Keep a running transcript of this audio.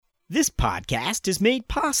This podcast is made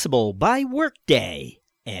possible by Workday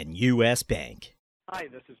and U.S. Bank. Hi,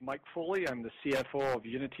 this is Mike Foley. I'm the CFO of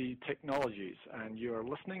Unity Technologies, and you are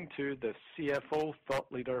listening to the CFO Thought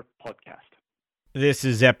Leader podcast. This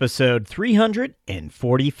is episode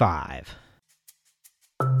 345.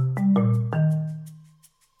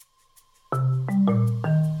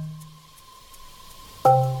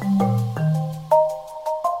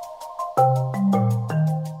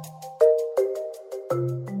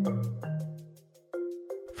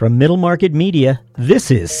 From Middle Market Media, this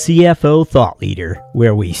is CFO Thought Leader,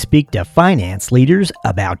 where we speak to finance leaders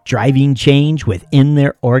about driving change within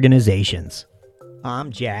their organizations.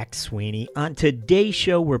 I'm Jack Sweeney. On today's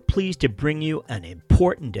show, we're pleased to bring you an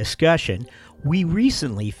important discussion we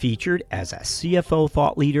recently featured as a CFO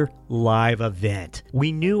Thought Leader live event.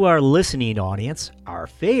 We knew our listening audience, our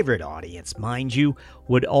favorite audience, mind you,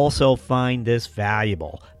 would also find this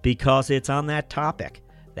valuable because it's on that topic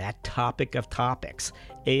of topics,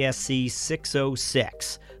 ASC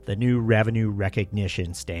 606, the new revenue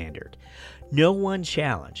recognition standard. No one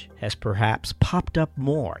challenge has perhaps popped up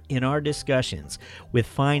more in our discussions with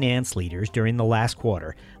finance leaders during the last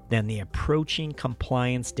quarter than the approaching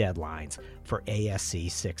compliance deadlines for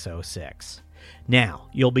ASC 606. Now,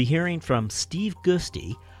 you'll be hearing from Steve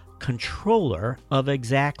Giusti, controller of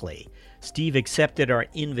Xactly. Steve accepted our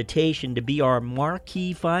invitation to be our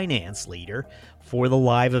marquee finance leader for the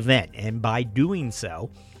live event, and by doing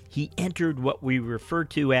so, he entered what we refer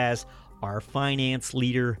to as our finance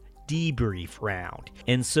leader debrief round.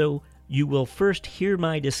 And so you will first hear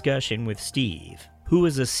my discussion with Steve, who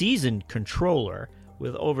is a seasoned controller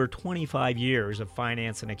with over 25 years of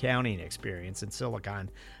finance and accounting experience in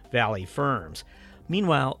Silicon Valley firms.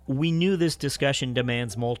 Meanwhile, we knew this discussion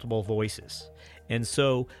demands multiple voices, and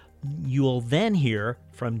so you'll then hear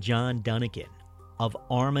from John Dunican of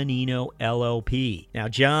Armanino, LLP. Now,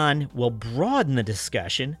 John will broaden the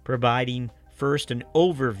discussion, providing first an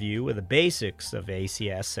overview of the basics of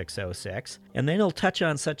ASC 606, and then he'll touch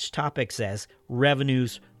on such topics as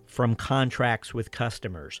revenues from contracts with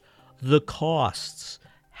customers, the costs,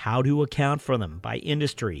 how to account for them by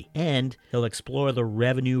industry, and he'll explore the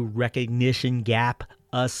revenue recognition gap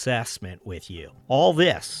assessment with you. All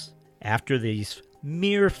this after these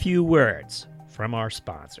mere few words from our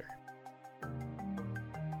sponsor.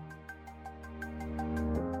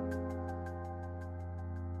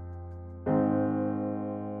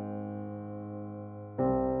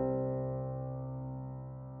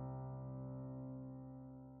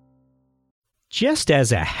 Just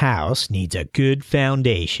as a house needs a good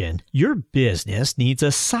foundation, your business needs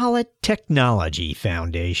a solid technology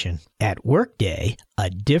foundation. At Workday, a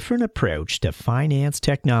different approach to finance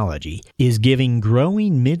technology is giving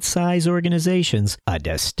growing mid-size organizations a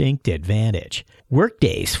distinct advantage.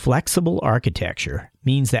 Workday's flexible architecture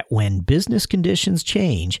means that when business conditions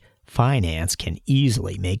change, finance can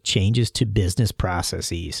easily make changes to business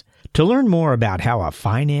processes. To learn more about how a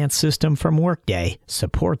finance system from Workday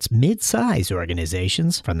supports mid-size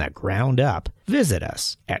organizations from the ground up, visit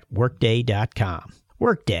us at workday.com.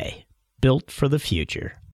 Workday, built for the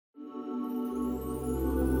future.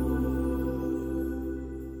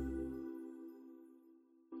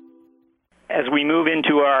 As we move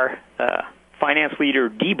into our finance leader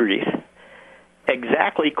debrief,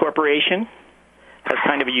 Xactly Corporation has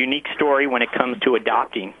kind of a unique story when it comes to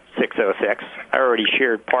adopting 606. I already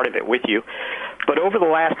shared part of it with you. But over the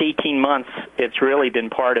last 18 months, it's really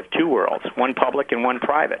been part of two worlds, one public and one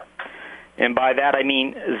private. And by that I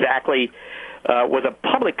mean Xactly was a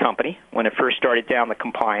public company when it first started down the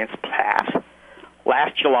compliance path.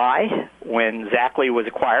 Last July, when Xactly was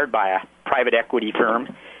acquired by a private equity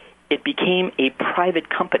firm, it became a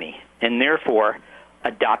private company and therefore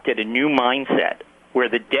adopted a new mindset where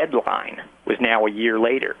the deadline was now a year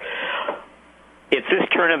later. It's this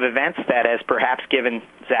turn of events that has perhaps given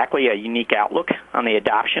Xactly a unique outlook on the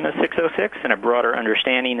adoption of 606 and a broader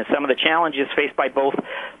understanding of some of the challenges faced by both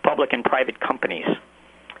public and private companies.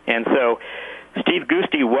 And so, Steve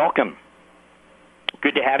Giusti, welcome.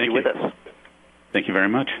 Good to have you with us. Thank you very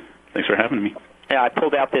much. Thanks for having me. Yeah, I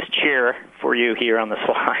pulled out this chair for you here on the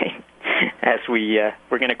slide as we're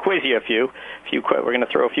going to quiz you we're going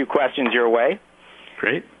to throw a few questions your way.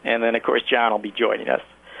 Great. And then, of course, John will be joining us.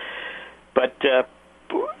 But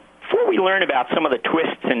before we learn about some of the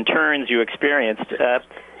twists and turns you experienced,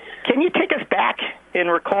 can you take us back and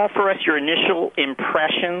recall for us your initial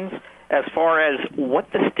impressions as far as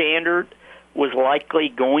what the standard was likely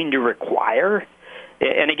going to require?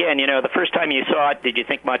 And again, the first time you saw it, did you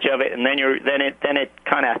think much of it? And then it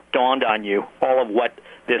kind of dawned on you all of what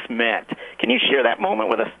this meant. Can you share that moment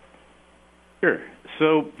with us? Sure.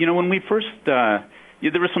 So, when we first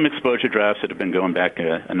there were some exposure drafts that have been going back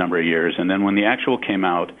a number of years, and then when the actual came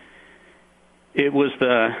out, it was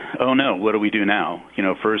oh no, what do we do now?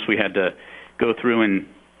 First we had to go through and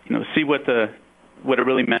see what it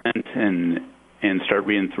really meant and start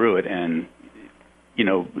reading through it, and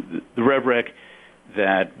the rev rec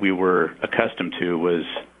that we were accustomed to was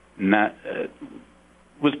not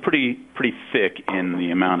was pretty thick in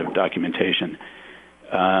the amount of documentation.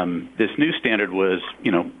 This new standard was,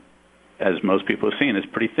 as most people have seen, is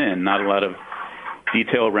pretty thin. Not a lot of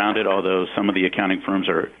detail around it, although some of the accounting firms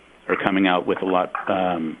are coming out with a lot,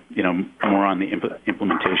 more on the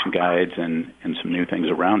implementation guides and some new things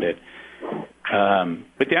around it.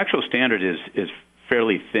 But the actual standard is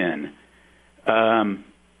fairly thin.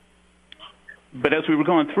 But as we were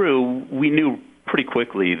going through, we knew pretty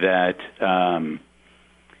quickly that,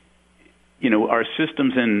 our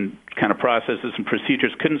systems and kind of processes and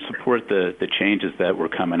procedures couldn't support the changes that were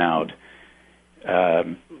coming out.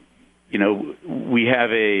 We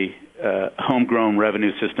have a homegrown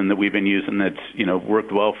revenue system that we've been using that's,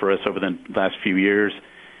 worked well for us over the last few years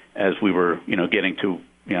as we were, getting to,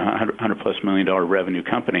 $100+ million revenue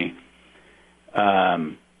company.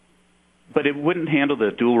 But it wouldn't handle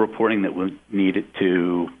the dual reporting that we needed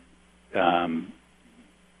to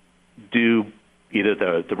do either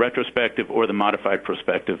the retrospective or the modified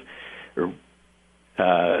prospective, or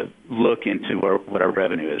look into what our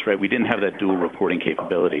revenue is, right? We didn't have that dual reporting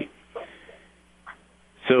capability.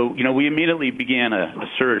 So, we immediately began a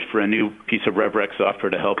search for a new piece of RevRec software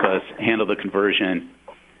to help us handle the conversion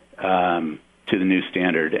to the new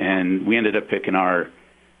standard. And we ended up picking our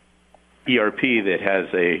ERP that has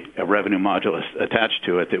a revenue module attached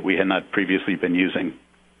to it that we had not previously been using.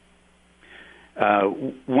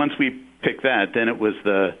 Once we picked that, then it was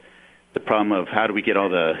the problem of how do we get all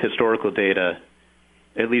the historical data,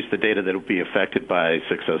 at least the data that will be affected by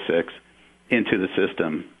 606, into the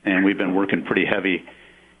system. And we've been working pretty heavy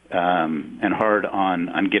and hard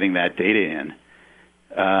on getting that data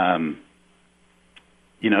in.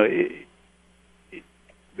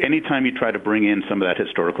 Anytime you try to bring in some of that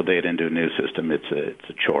historical data into a new system, it's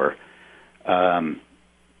a chore.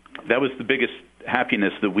 That was the biggest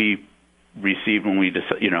happiness that we received when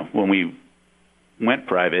we went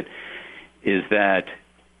private, is that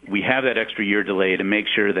we have that extra year delay to make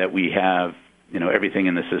sure that we have everything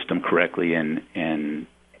in the system correctly and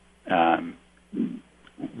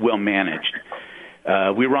well managed.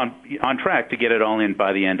 We were on track to get it all in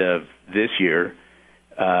by the end of this year.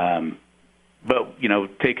 But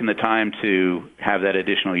taking the time to have that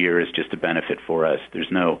additional year is just a benefit for us. There's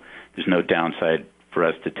no downside for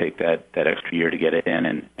us to take that extra year to get it in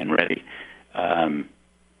and ready.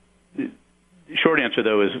 The short answer,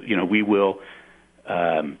 though, is we will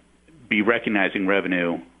be recognizing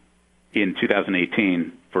revenue in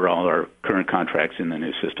 2018 for all our current contracts in the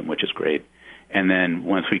new system, which is great. And then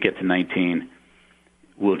once we get to 19,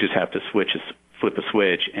 we'll just have to flip a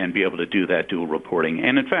switch and be able to do that dual reporting.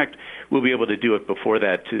 And in fact, we'll be able to do it before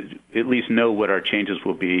that to at least know what our changes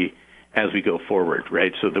will be as we go forward,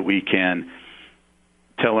 right? So that we can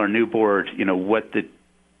tell our new board, what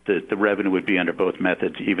the revenue would be under both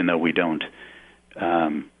methods, even though we don't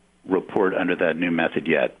report under that new method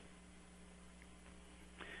yet.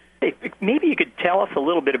 Hey, maybe you could tell us a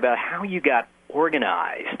little bit about how you got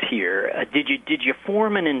organized here. Did you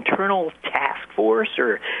form an internal task force,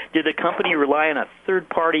 or did the company rely on a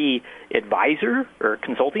third-party advisor or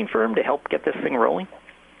consulting firm to help get this thing rolling?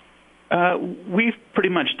 We've pretty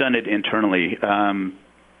much done it internally.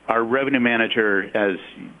 Our revenue manager has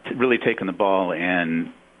really taken the ball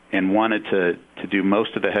and wanted to do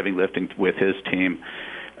most of the heavy lifting with his team.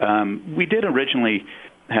 We did originally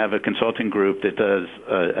have a consulting group that does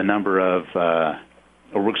a number of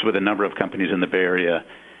or works with a number of companies in the Bay Area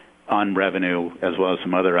on revenue as well as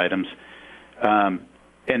some other items.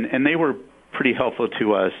 And they were pretty helpful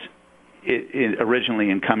to us originally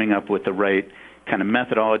in coming up with the right kind of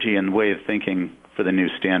methodology and way of thinking for the new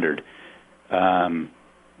standard.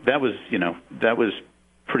 That was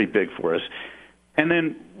pretty big for us. And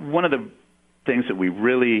then one of the things that we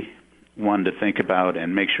really wanted to think about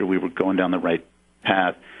and make sure we were going down the right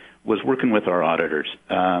path was working with our auditors.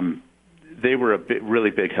 They were a really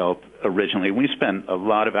big help originally. We spent a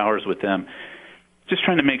lot of hours with them just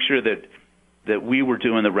trying to make sure that we were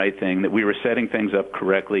doing the right thing, that we were setting things up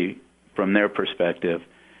correctly from their perspective,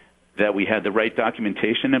 that we had the right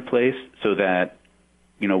documentation in place so that,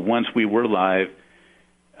 once we were live,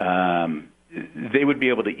 they would be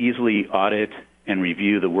able to easily audit and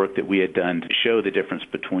review the work that we had done to show the difference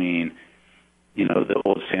between, the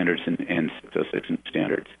old standards and 606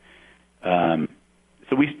 standards.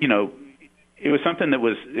 So we, it was something that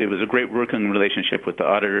was a great working relationship with the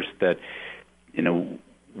auditors. That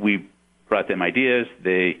we brought them ideas.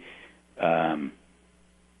 They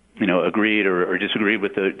agreed or disagreed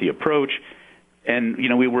with the approach, and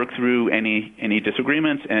we worked through any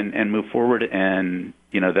disagreements and move forward. And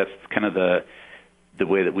that's kind of the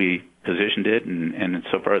way that we positioned it, and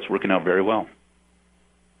so far it's working out very well.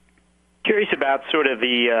 Curious about sort of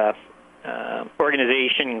the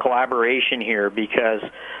organization and collaboration here, because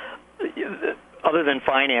other than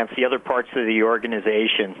finance, the other parts of the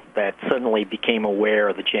organization that suddenly became aware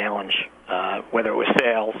of the challenge, whether it was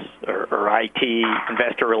sales or IT,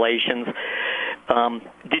 investor relations,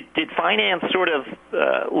 did finance sort of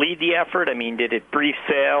lead the effort? I mean, did it brief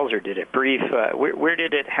sales, or did it brief?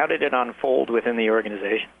 How did it unfold within the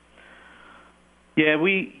organization? Yeah,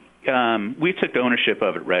 we took ownership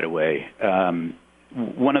of it right away.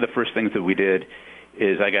 One of the first things that we did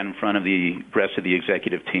is I got in front of the rest of the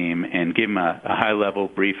executive team and gave them a high-level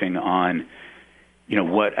briefing on,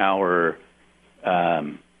 what our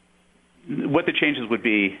what the changes would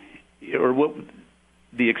be, or what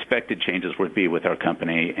the expected changes would be with our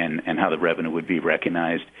company, and how the revenue would be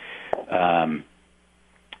recognized,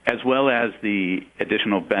 as well as the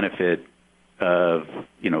additional benefit of,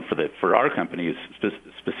 for our companies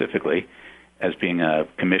specifically, as being a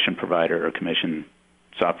commission provider or commission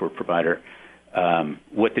software provider,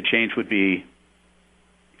 what the change would be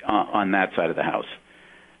on that side of the house.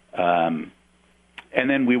 And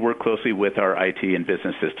then we work closely with our IT and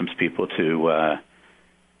business systems people to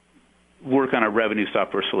work on our revenue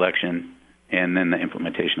software selection and then the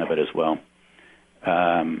implementation of it as well.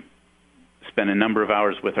 Spend a number of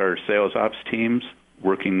hours with our sales ops teams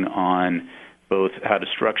working on both how to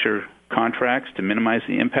structure contracts to minimize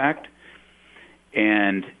the impact.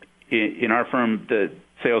 And in our firm, the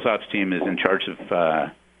sales ops team is in charge of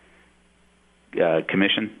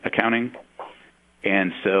commission accounting.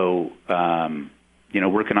 And so,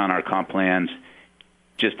 working on our comp plans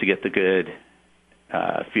just to get the good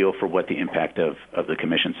feel for what the impact of the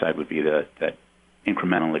commission side would be, that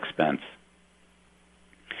incremental expense.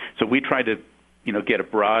 So we tried to, get a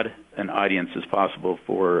broad an audience as possible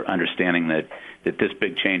for understanding that this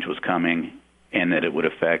big change was coming and that it would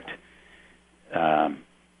affect,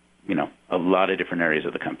 a lot of different areas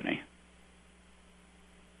of the company.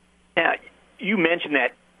 Now, you mentioned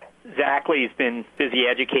that Xactly has been busy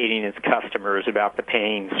educating its customers about the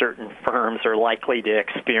pain certain firms are likely to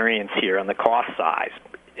experience here on the cost side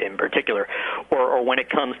in particular, or when it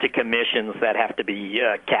comes to commissions that have to be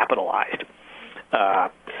capitalized.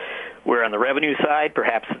 Where on the revenue side,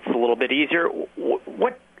 perhaps it's a little bit easier.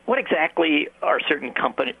 What exactly are certain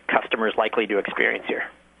customers likely to experience here?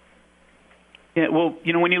 Yeah, well,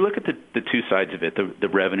 when you look at the two sides of it, the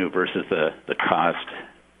revenue versus the cost,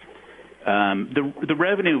 the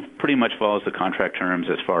revenue pretty much follows the contract terms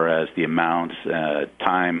as far as the amounts,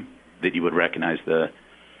 time that you would recognize the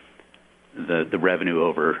revenue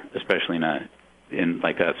over, especially in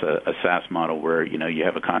like us, a SaaS model where you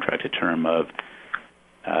have a contracted term of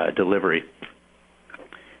delivery.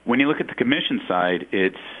 When you look at the commission side,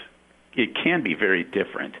 it can be very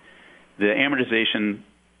different. The amortization,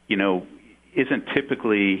 isn't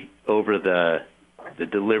typically over the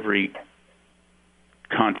delivery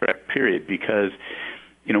contract period, because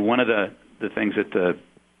one of the things that the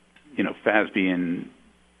FASB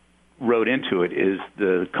wrote into it is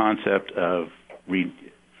the concept of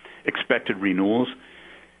expected renewals.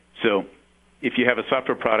 So if you have a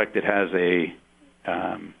software product that has a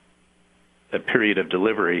period of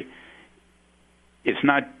delivery,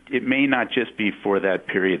 it may not just be for that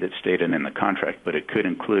period that's stated in the contract, but it could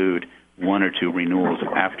include one or two renewals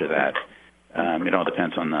after that. It all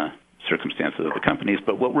depends on the circumstances of the companies.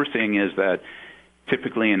 But what we're seeing is that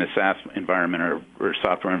typically in a SaaS environment or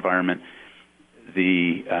software environment,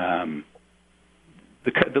 the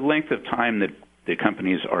length of time that the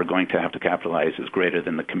companies are going to have to capitalize is greater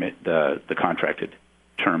than the contracted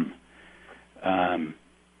term.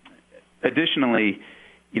 Additionally,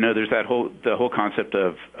 there's the whole concept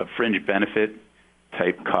of fringe benefit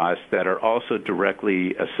type costs that are also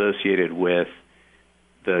directly associated with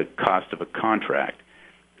the cost of a contract.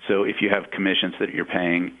 So if you have commissions that you're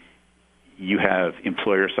paying, you have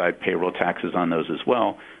employer-side payroll taxes on those as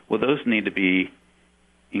well. Well, those need to be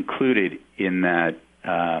included in that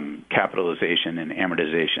capitalization and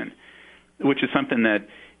amortization, which is something that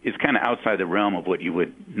is kind of outside the realm of what you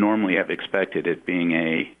would normally have expected, it being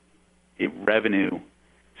a revenue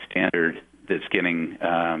standard that's getting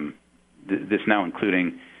that's now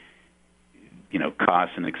including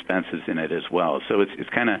costs and expenses in it as well. So it's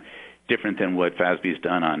kind of different than what FASB has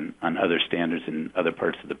done on other standards in other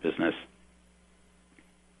parts of the business.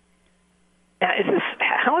 Is this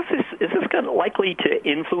likely to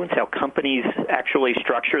influence how companies actually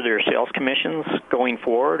structure their sales commissions going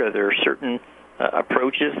forward? Are there certain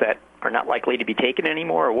approaches that are not likely to be taken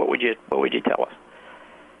anymore, or what would you tell us?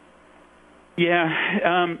 Yeah,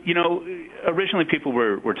 originally people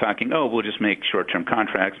were talking, we'll just make short-term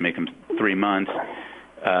contracts, make them 3 months,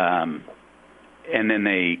 and then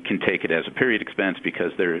they can take it as a period expense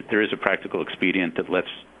because there is a practical expedient that lets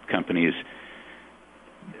companies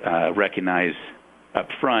recognize up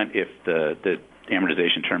front if the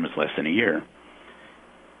amortization term is less than a year.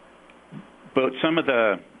 But some of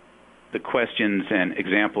the questions and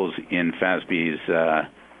examples in FASB's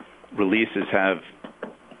releases have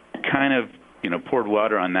kind of poured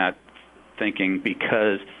water on that thinking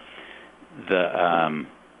because the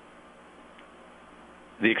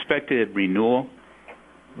expected renewal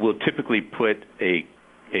will typically put a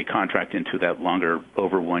contract into that longer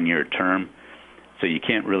over 1 year term, so you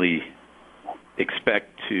can't really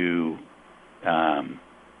expect to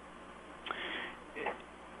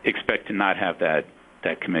not have that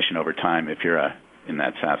commission over time if you're in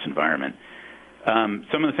that SaaS environment.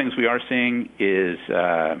 Some of the things we are seeing is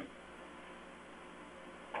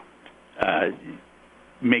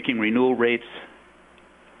making renewal rates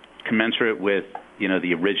commensurate with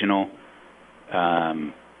the original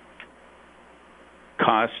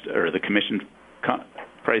cost or the commission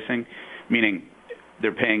pricing, meaning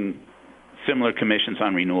they're paying similar commissions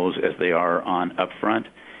on renewals as they are on upfront,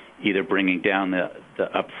 either bringing down the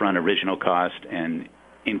upfront original cost and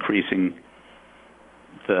increasing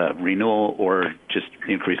the renewal, or just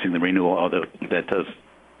increasing the renewal, although that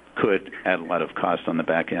could add a lot of cost on the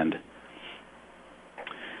back end.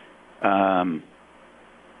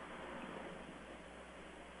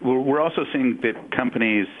 We're also seeing that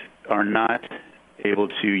companies are not able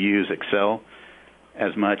to use Excel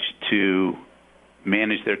as much to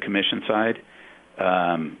manage their commission side.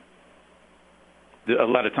 A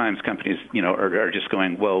lot of times companies, are just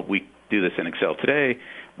going, well, we do this in Excel today,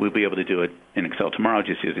 we'll be able to do it in Excel tomorrow,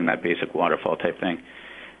 just using that basic waterfall type thing.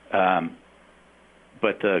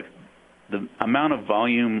 But the amount of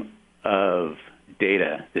volume of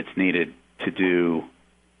data that's needed to do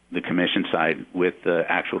the commission side with the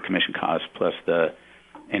actual commission cost plus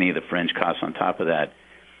any of the fringe costs on top of that,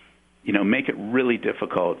 make it really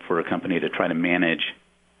difficult for a company to try to manage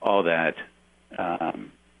all that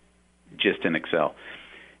just in Excel.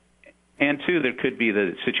 And two, there could be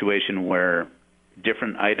the situation where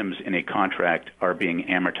different items in a contract are being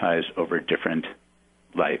amortized over different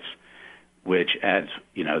lives, which adds,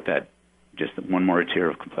 that just one more tier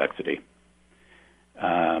of complexity.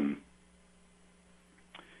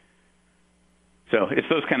 So it's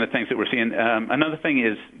those kind of things that we're seeing. Another thing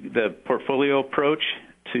is the portfolio approach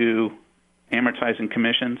to amortizing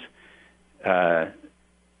commissions. That's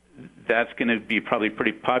going to be probably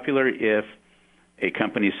pretty popular if a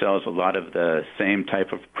company sells a lot of the same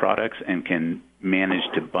type of products and can manage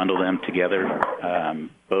to bundle them together,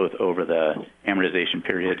 both over the amortization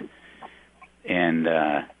period and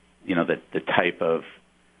the type of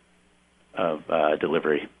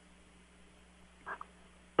delivery.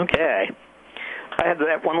 Okay. I had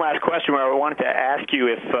that one last question where I wanted to ask you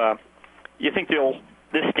if you think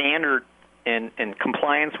this standard and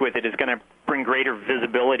compliance with it is going to bring greater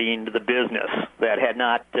visibility into the business that had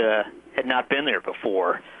not been there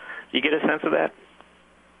before. Do you get a sense of that?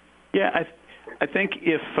 Yeah, I think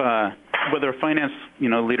if whether a finance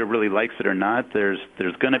leader really likes it or not, there's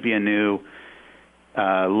going to be a new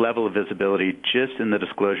level of visibility just in the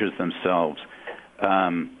disclosures themselves.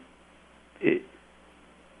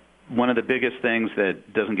 One of the biggest things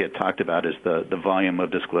that doesn't get talked about is the volume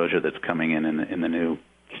of disclosure that's coming in the new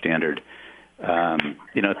standard.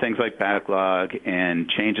 Things like backlog and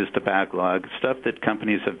changes to backlog, stuff that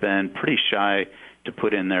companies have been pretty shy to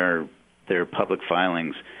put in their public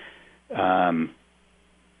filings.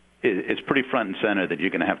 It's pretty front and center that you're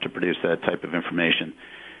going to have to produce that type of information.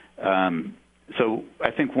 So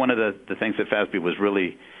I think one of the things that FASB was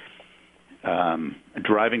really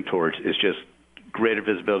driving towards is just greater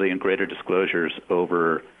visibility and greater disclosures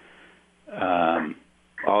over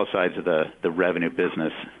all sides of the revenue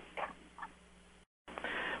business.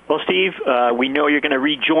 Well, Steve, we know you're going to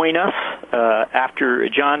rejoin us after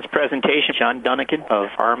John's presentation. John Dunican of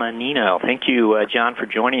Armanino. Thank you, John, for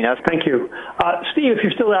joining us. Thank you. Steve, if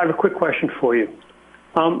you're still there, I have a quick question for you.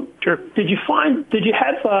 Sure. Did you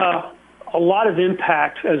have a lot of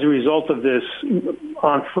impact as a result of this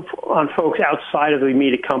on folks outside of the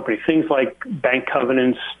immediate company, things like bank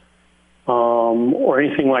covenants or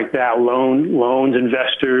anything like that, loans,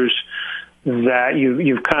 investors that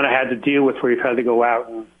you've kind of had to deal with where you've had to go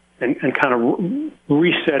out and kind of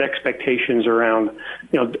reset expectations around,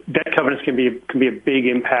 debt covenants can be a big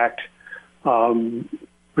impact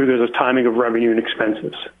because of timing of revenue and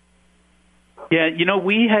expenses. Yeah,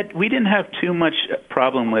 we didn't have too much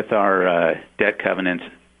problem with our debt covenants,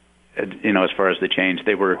 as far as the change.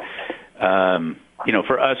 They were,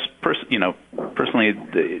 for us, personally,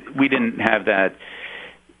 we didn't have that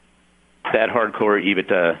hardcore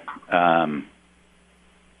EBITDA,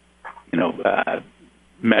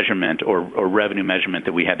 measurement or revenue measurement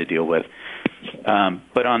that we had to deal with.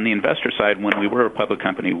 But on the investor side, when we were a public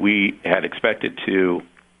company, we had expected to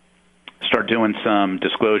start doing some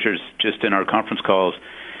disclosures just in our conference calls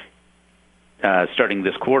starting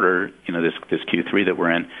this quarter, this Q3 that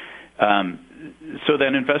we're in, so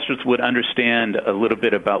that investors would understand a little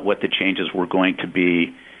bit about what the changes were going to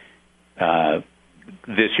be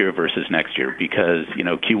this year versus next year, because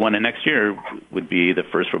Q1 of next year would be the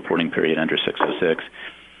first reporting period under 606,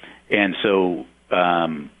 and so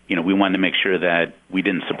we wanted to make sure that we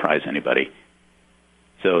didn't surprise anybody.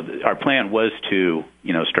 So our plan was to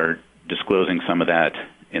start disclosing some of that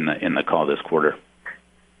in the call this quarter.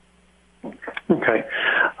 Okay.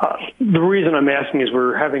 The reason I'm asking is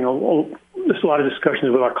we're having there's a lot of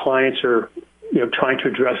discussions with our clients or trying to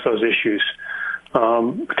address those issues.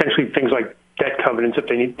 Potentially things like debt covenants, if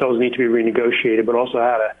those need to be renegotiated, but also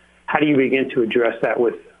how do you begin to address that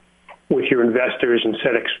with your investors and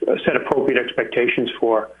set appropriate expectations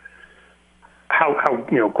for how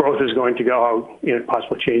growth is going to go, how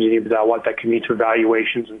possible changes in EBITDA, what that can mean to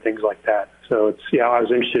valuations and things like that. So I was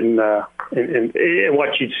interested in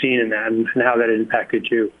what you'd seen in that and how that impacted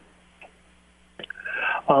you.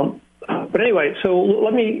 But anyway, so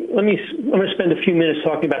I'm going to spend a few minutes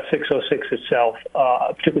talking about 606 itself,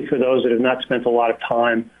 particularly for those that have not spent a lot of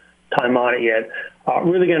time on it yet.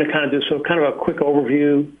 Really going to kind of do kind of a quick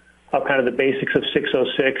overview of kind of the basics of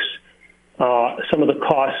 606, some of the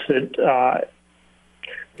costs that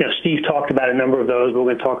Steve talked about a number of those. We're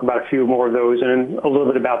going to talk about a few more of those, and a little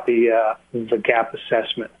bit about the gap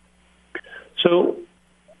assessment. So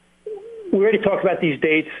we already talked about these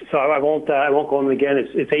dates, so I won't go on them again.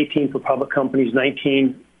 It's 18 for public companies,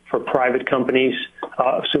 19 for private companies,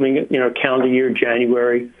 assuming calendar year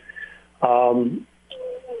January. Private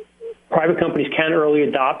companies can early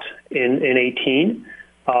adopt in 18,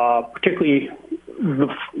 particularly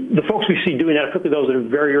the folks we see doing that, particularly those that are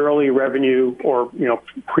very early revenue or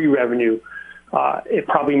pre-revenue. It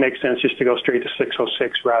probably makes sense just to go straight to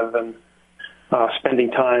 606 rather than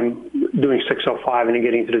spending time doing 605 and then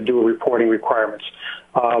getting to the dual reporting requirements.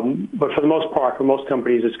 But for the most part, for most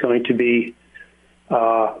companies, it's going to be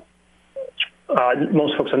most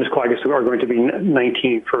folks on this call, I guess, are going to be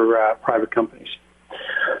 19 for private companies.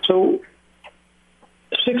 So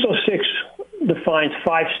 606 defines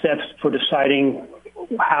 5 steps for deciding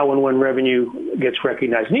how and when revenue gets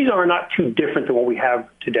recognized. And these are not too different than what we have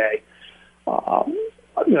today.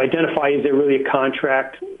 Identify, is there really a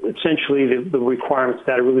contract? Essentially, the requirements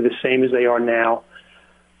that are really the same as they are now.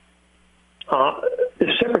 The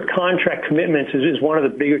separate contract commitments is one of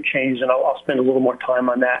the bigger changes, and I'll spend a little more time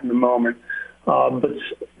on that in a moment. But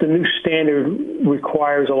the new standard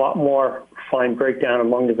requires a lot more fine breakdown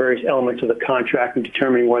among the various elements of the contract and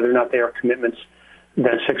determining whether or not they are commitments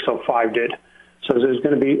than 605 did. So there's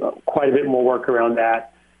going to be quite a bit more work around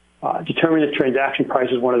that. Determining the transaction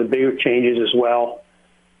price is one of the bigger changes as well.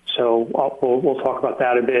 So we'll talk about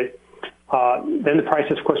that a bit. Then the price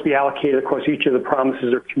has, of course, be allocated across each of the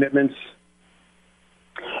promises or commitments.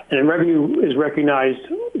 And then revenue is recognized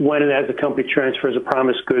when and as the company transfers the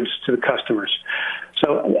promised goods to the customers.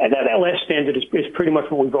 So that last standard is pretty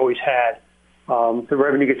much what we've always had. The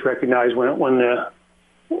revenue gets recognized when the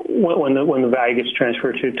value gets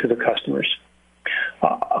transferred to the customers.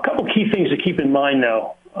 A couple key things to keep in mind,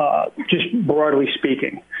 though, just broadly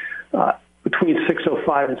speaking, between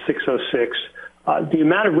 605 and 606, the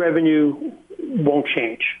amount of revenue won't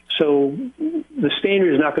change. So the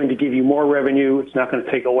standard is not going to give you more revenue. It's not going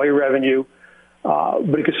to take away revenue,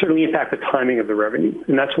 but it could certainly impact the timing of the revenue.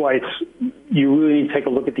 And that's why you really need to take a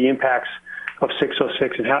look at the impacts of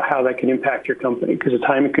 606 and how that can impact your company, because the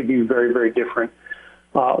timing could be very, very different.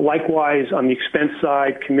 Likewise, on the expense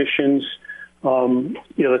side, commissions,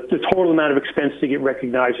 the total amount of expense to get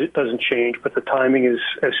recognized, it doesn't change, but the timing is,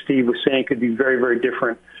 as Steve was saying, could be very, very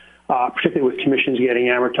different, particularly with commissions getting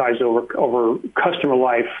amortized over customer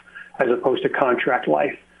life as opposed to contract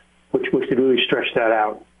life, which could really stretch that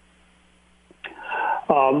out.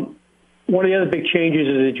 One of the other big changes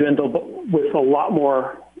is that you end up with a lot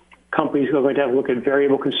more companies who are going to have to look at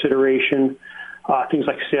variable consideration, things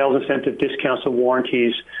like sales incentive, discounts, and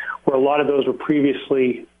warranties, where a lot of those were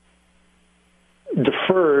previously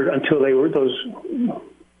deferred until they were those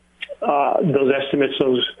estimates,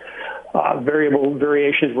 those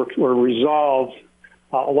variations were resolved.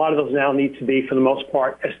 A lot of those now need to be, for the most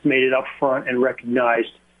part, estimated up front and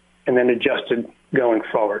recognized and then adjusted going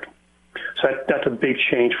forward. So that's a big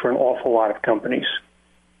change for an awful lot of companies.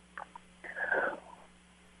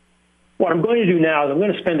 What I'm going to do now is I'm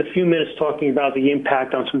going to spend a few minutes talking about the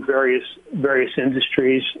impact on some various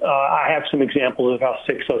industries. I have some examples of how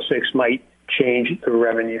 606 might change the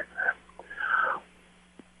revenue.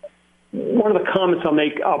 One of the comments I'll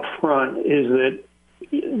make up front is that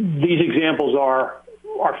these examples are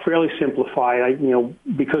fairly simplified.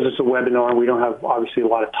 Because it's a webinar and we don't have obviously a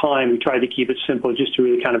lot of time, we tried to keep it simple just to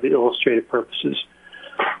really kind of illustrative purposes.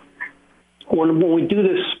 When we do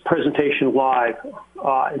this presentation live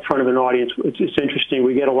in front of an audience, it's interesting.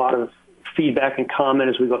 We get a lot of feedback and comment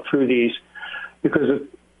as we go through these, because of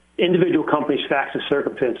individual companies' facts and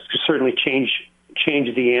circumstances can certainly change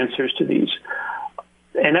the answers to these.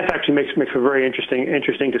 And that actually makes for a very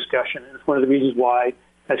interesting discussion. And it's one of the reasons why,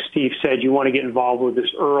 as Steve said, you want to get involved with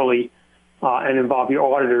this early and involve your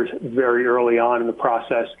auditors very early on in the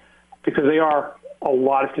process, because they are a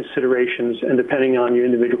lot of considerations, and depending on your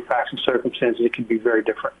individual facts and circumstances, it can be very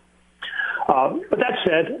different. But that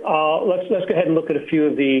said, let's go ahead and look at a few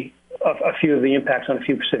of the impacts on a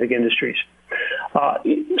few specific industries.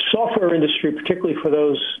 Software industry, particularly for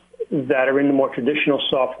those that are in the more traditional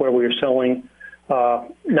software where you're selling,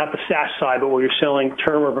 not the SaaS side, but where you're selling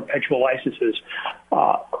term or perpetual licenses.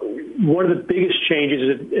 One of the biggest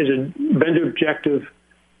changes is a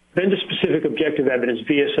vendor-specific objective evidence,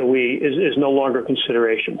 VSOE, is no longer a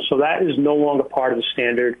consideration. So that is no longer part of the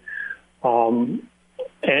standard,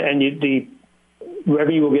 the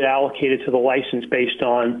revenue will get allocated to the license based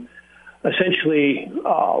on essentially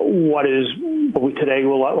what we today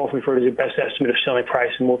will often refer to as the best estimate of selling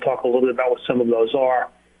price, and we'll talk a little bit about what some of those are.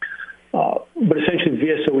 But essentially,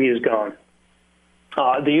 VSOE is gone.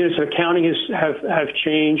 The units of accounting have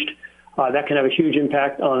changed. That can have a huge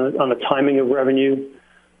impact on the timing of revenue.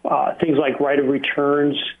 Things like right of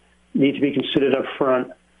returns need to be considered up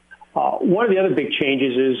front. One of the other big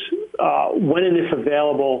changes is when and if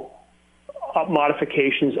available,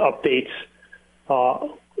 modifications, updates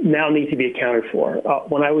now need to be accounted for.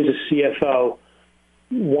 When I was a CFO,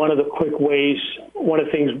 one of the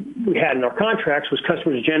things we had in our contracts was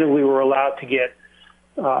customers generally were allowed to get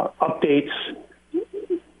updates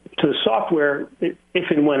to the software if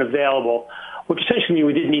and when available, which essentially means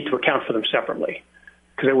we didn't need to account for them separately,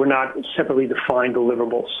 because they were not separately defined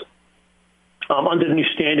deliverables. Under the new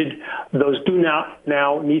standard, those do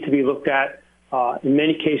now need to be looked at. In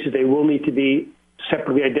many cases, they will need to be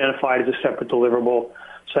separately identified as a separate deliverable.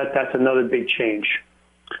 So that's another big change.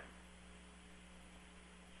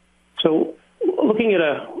 So looking at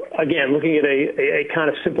a kind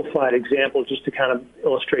of simplified example just to kind of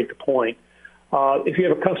illustrate the point. If you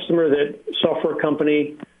have a customer software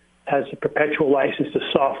company has a perpetual license to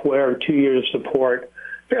software and 2 years of support,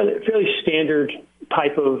 fairly standard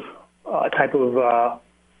type of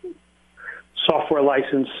software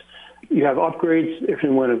license. You have upgrades if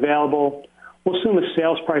and when available. We'll assume the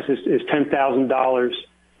sales price is $10,000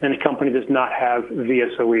 and the company does not have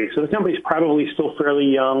VSOE. So the company is probably still fairly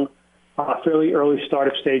young, fairly early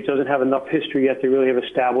startup stage, doesn't have enough history yet to really have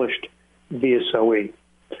established VSOE.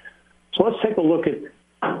 So let's take a look at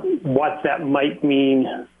what that might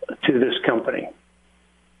mean to this company.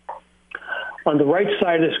 On the right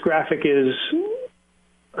side of this graphic is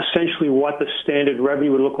essentially what the standard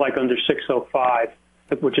revenue would look like under 605,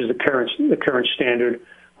 which is the current standard,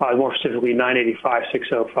 more specifically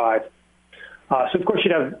 985-605. So of course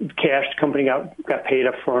you'd have cash. The company got paid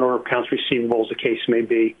up front, or accounts receivable, as the case may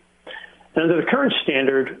be. And under the current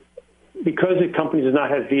standard, because the company does not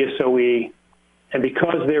have VSOE, and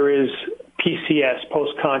because there is PCS,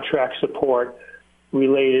 post-contract support,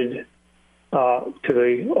 related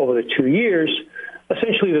over the 2 years,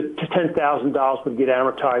 essentially the $10,000 would get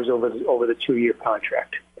amortized over the 2-year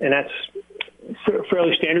contract, and that's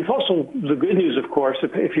fairly standard. Also, the good news, of course,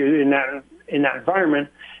 if you're in that environment,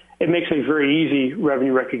 it makes a very easy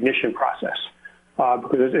revenue recognition process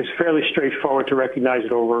because it's fairly straightforward to recognize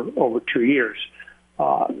it over 2 years.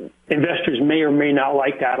 Investors may or may not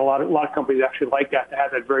like that. A lot of companies actually like that, to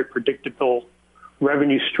have that very predictable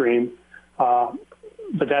revenue stream,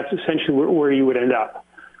 but that's essentially where you would end up.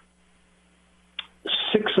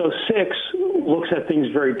 606 looks at things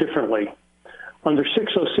very differently. Under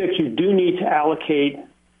 606, you do need to allocate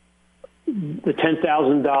the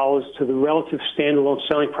 $10,000 to the relative standalone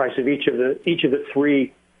selling price of each of the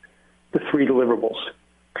three deliverables.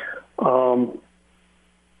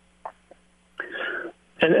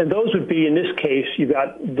 And those would be, in this case, you've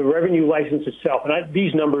got the revenue license itself. And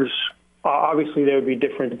these numbers, obviously, they would be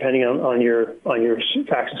different depending on your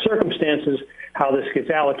facts and circumstances, how this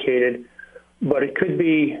gets allocated. But it could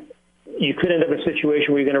be, you could end up in a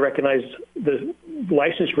situation where you're going to recognize the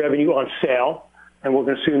license revenue on sale, and we're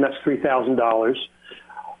going to assume that's $3,000.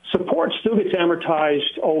 Support still gets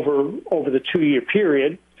amortized over the 2-year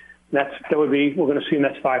period. We're going to assume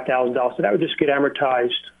that's $5,000. So that would just get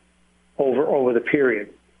amortized over the period.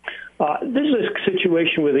 This is a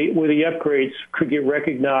situation where the upgrades could get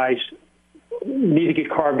recognized, need to get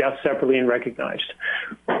carved out separately and recognized.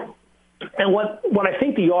 And what I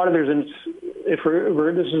think the auditors, and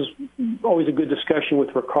this is always a good discussion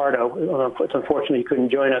with Ricardo. It's unfortunately he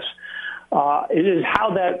couldn't join us. It is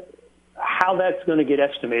how that's going to get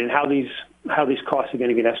estimated, how these costs are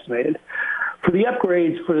going to get estimated. For the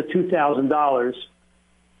upgrades for the $2,000,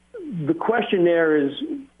 the question there is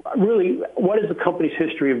really, what is the company's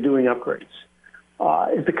history of doing upgrades?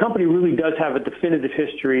 If the company really does have a definitive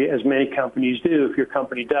history, as many companies do, if your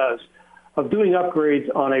company does, of doing upgrades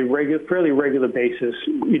on a fairly regular basis,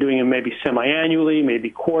 you're doing them maybe semi-annually,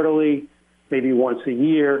 maybe quarterly, maybe once a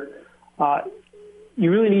year,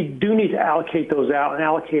 you really do need to allocate those out and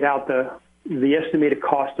allocate out the estimated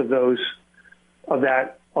cost of those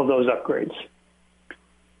upgrades.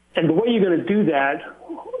 And the way you're going to do that,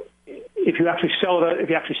 if you actually sell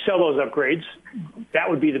those upgrades, that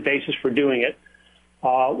would be the basis for doing it.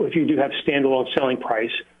 If you do have standalone selling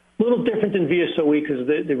price, a little different than VSOE because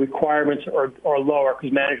the requirements are lower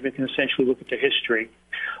because management can essentially look at the history.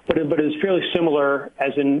 But it's fairly similar,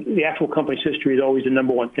 as in the actual company's history is always the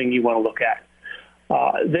number one thing you want to look at.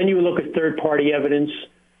 Then you would look at third-party evidence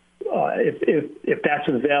if that's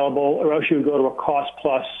available, or else you would go to a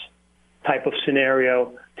cost-plus type of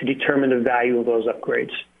scenario to determine the value of those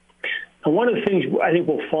upgrades. And one of the things I think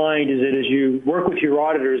we'll find is that as you work with your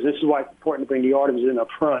auditors, this is why it's important to bring the auditors in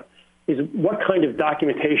up front, is what kind of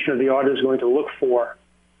documentation are the auditors going to look for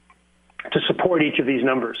to support each of these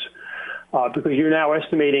numbers? Because you're now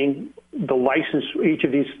estimating the license, each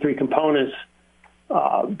of these three components,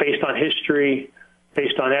 based on history,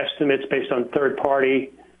 based on estimates, based on third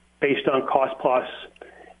party, based on cost plus.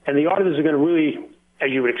 And the auditors are going to really,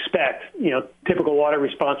 as you would expect, typical audit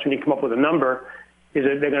response when you come up with a number is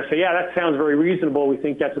that they're going to say, yeah, that sounds very reasonable. We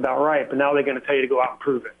think that's about right. But now they're going to tell you to go out and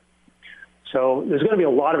prove it. So there's going to be a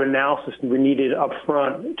lot of analysis needed up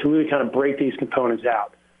front to really kind of break these components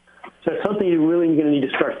out. So it's something you're really going to need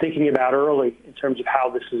to start thinking about early in terms of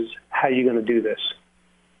how you're going to do this.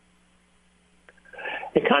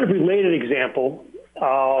 A kind of related example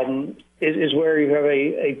is where you have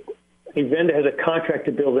a vendor has a contract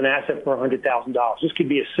to build an asset for $100,000. This could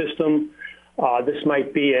be a system. This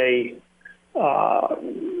might be a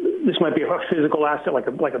physical asset, like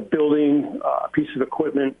a building, a piece of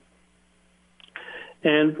equipment.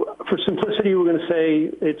 And for simplicity, we're going to say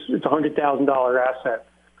it's a $100,000 asset.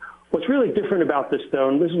 What's really different about this, though,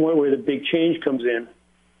 and this is where the big change comes in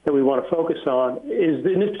that we want to focus on, is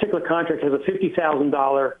in this particular contract has a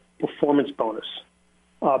 $50,000 performance bonus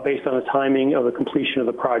based on the timing of the completion of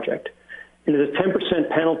the project. And there's a 10%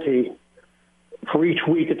 penalty for each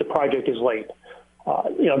week that the project is late.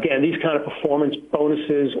 Again, these kind of performance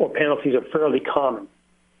bonuses or penalties are fairly common.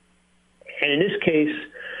 And in this case,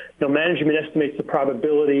 management estimates the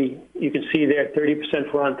probability. You can see there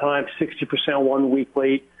 30% for on time, 60% 1 week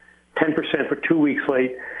late, 10% for 2 weeks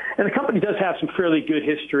late. And the company does have some fairly good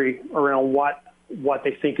history around what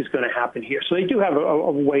they think is going to happen here. So they do have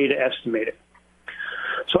a way to estimate it.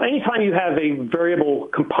 So anytime you have a variable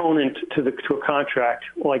component to a contract,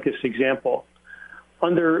 like this example,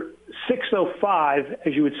 under 605,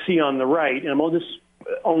 as you would see on the right, and this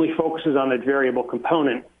only focuses on that variable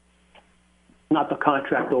component, not the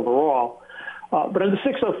contract overall. But under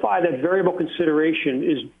 605, that variable consideration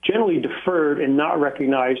is generally deferred and not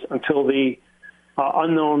recognized until the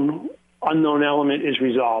unknown element is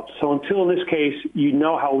resolved. So until, in this case, you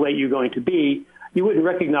know how late you're going to be, you wouldn't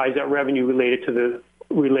recognize that revenue related to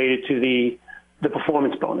the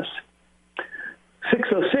performance bonus.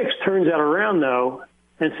 606 turns that around, though,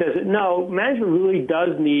 and says that no, management really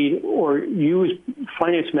does need, or you as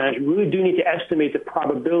finance management really do need to estimate the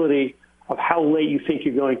probability of how late you think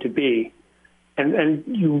you're going to be. And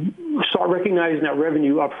you start recognizing that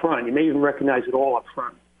revenue up front. You may even recognize it all up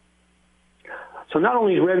front. So not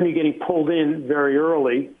only is revenue getting pulled in very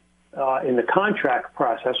early in the contract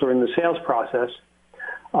process or in the sales process,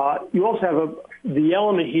 you also have the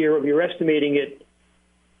element here of you're estimating it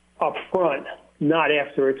up front, not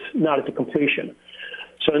at the completion.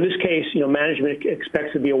 So in this case, management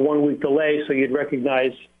expects to be a 1 week delay, so you could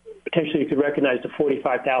recognize the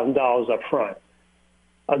 $45,000 up front.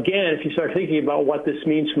 again, if you start thinking about what this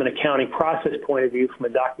means from an accounting process point of view, from a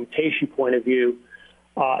documentation point of view,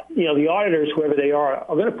 the auditors, whoever they are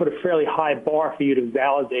going to put a fairly high bar for you to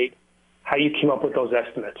validate how you came up with those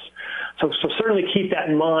estimates. So certainly keep that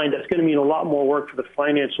in mind. That's going to mean a lot more work for the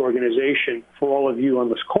finance organization, for all of you on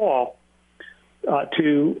this call,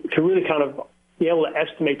 to really kind of be able to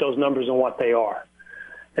estimate those numbers and what they are.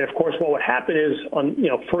 And of course, what would happen is,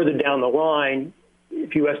 further down the line,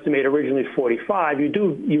 if you estimate originally 45,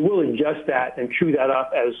 you will adjust that and true that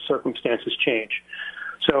up as circumstances change.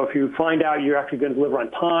 So if you find out you're actually going to deliver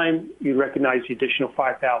on time, you recognize the additional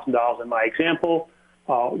 $5,000 in my example.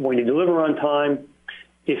 When you deliver on time,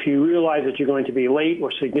 if you realize that you're going to be late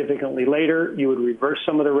or significantly later, you would reverse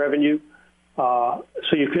some of the revenue. So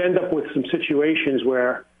you could end up with some situations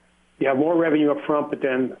where you have more revenue up front, but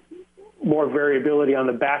then more variability on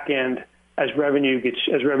the back end as revenue gets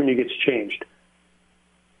changed.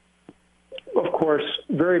 Of course,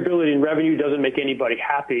 variability in revenue doesn't make anybody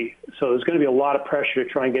happy, so there's going to be a lot of pressure to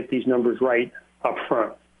try and get these numbers right up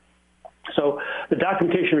front. So the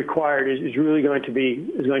documentation required is really going to be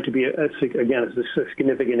a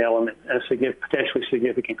significant element and a potentially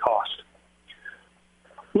significant cost.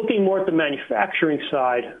 Looking more at the manufacturing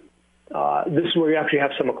side, this is where you actually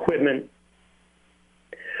have some equipment.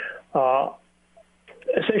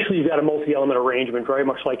 Essentially, you've got a multi-element arrangement, very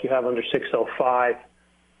much like you have under 605.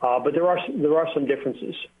 But there are some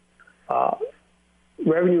differences.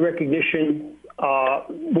 Revenue recognition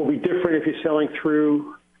will be different if you're selling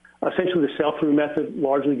through. Essentially, the sell-through method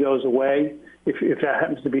largely goes away if that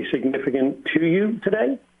happens to be significant to you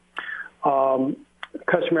today.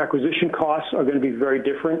 Customer acquisition costs are going to be very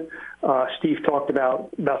different. Steve talked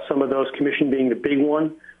about some of those, commission being the big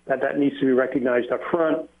one, that needs to be recognized up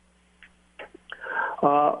front.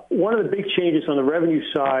 One of the big changes on the revenue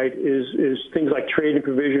side is things like trade and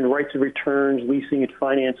provision, rights of returns, leasing and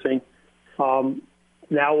financing.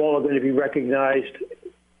 Now all are going to be recognized.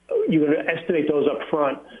 You're going to estimate those up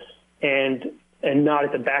front and not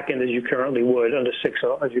at the back end as you currently would under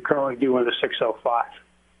as you currently do under 605.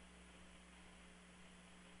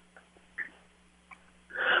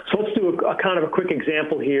 So let's do a kind of a quick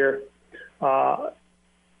example here.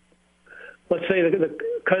 Let's say the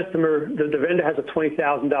customer, the vendor has a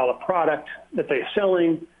 $20,000 product that they're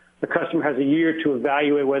selling. The customer has a year to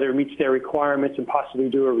evaluate whether it meets their requirements and possibly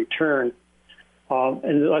do a return.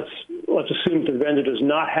 And let's assume the vendor does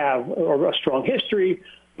not have a strong history,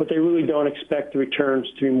 but they really don't expect the returns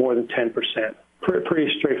to be more than 10%.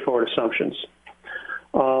 Pretty straightforward assumptions.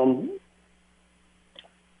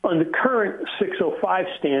 Under current 605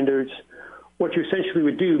 standards, what you essentially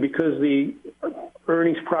would do, because the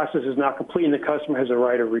earnings process is not complete and the customer has a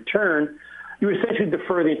right of return, you essentially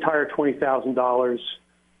defer the entire $20,000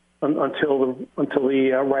 until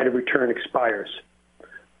the right of return expires.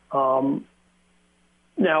 Now,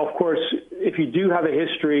 of course, if you do have a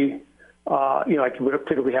history, like you would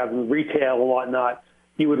typically have in retail and whatnot,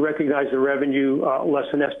 you would recognize the revenue less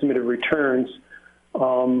than estimated returns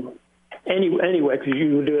anyway, because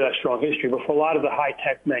you would do that strong history. But for a lot of the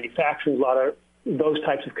high-tech manufacturers, a lot of those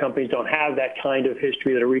types of companies don't have that kind of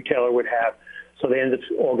history that a retailer would have, so they end up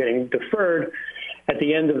all getting deferred. At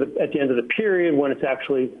the end of the period, when it's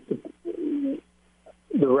actually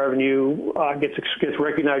the revenue gets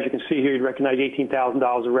recognized, you can see here you recognize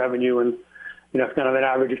 $18,000 of revenue, and kind of an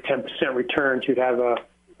average of 10% returns, you'd have a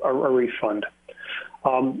refund.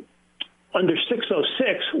 Under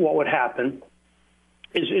 606, what would happen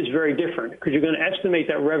is very different, because you're going to estimate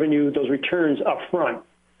that revenue, those returns up front,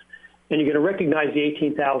 and you're going to recognize the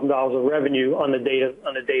 $18,000 of revenue on the date of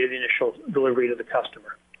the initial delivery to the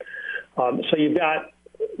customer. So you've got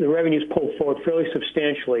the revenues pulled forward fairly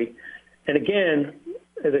substantially, and again,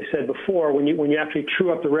 as I said before, when you actually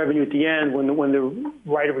true up the revenue at the end, when the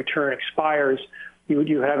right of return expires,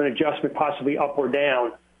 you have an adjustment possibly up or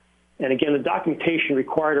down, and again, the documentation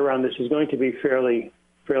required around this is going to be fairly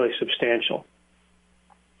substantial.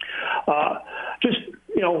 Just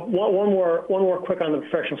one more quick on the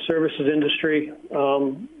professional services industry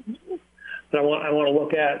that I want to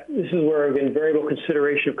look at. This is where, again, variable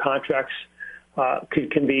consideration of contracts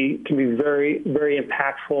can be very, very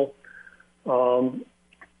impactful.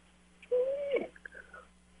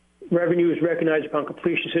 Revenue is recognized upon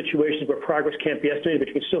completion situations where progress can't be estimated, but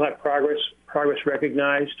you can still have progress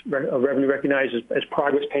recognized, revenue recognized as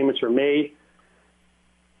progress payments are made.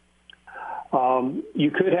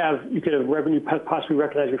 You could have revenue possibly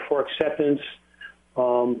recognized before acceptance.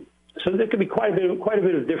 So there could be quite a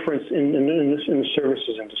bit of difference in the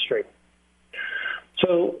services industry.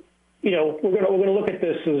 So we're going to look at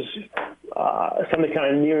this as something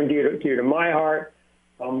kind of near and dear to my heart.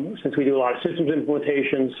 since we do a lot of systems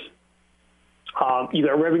implementations. You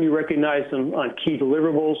got revenue recognized on key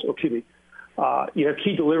deliverables. You have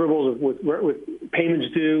key deliverables with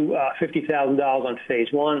payments due, $50,000 on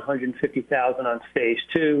phase one, $150,000 on phase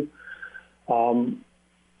two.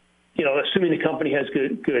 Assuming the company has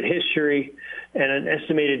good history and an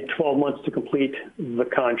estimated 12 months to complete the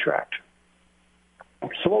contract.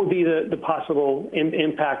 So what would be the possible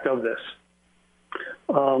impact of this?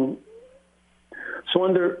 So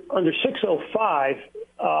under 605,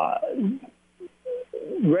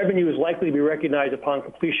 revenue is likely to be recognized upon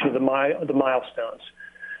completion of the milestones.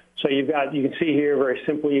 So you can see here very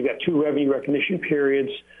simply, you've got two revenue recognition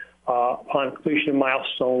periods. Upon completion of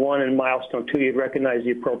milestone 1 and milestone 2, you'd recognize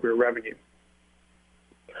the appropriate revenue.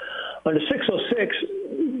 Under 606,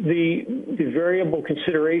 the variable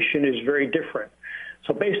consideration is very different.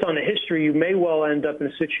 So based on the history, you may well end up in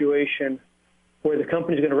a situation where the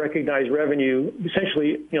company is going to recognize revenue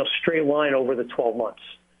essentially, straight line over the 12 months.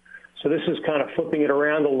 So this is kind of flipping it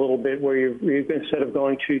around a little bit, where you've instead of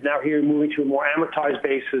going to now here, moving to a more amortized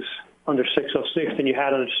basis under 606 than you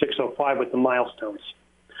had under 605 with the milestones.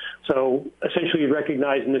 So essentially, you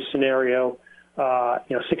recognize in this scenario,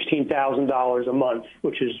 $16,000 a month,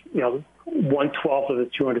 which is 1/12 of the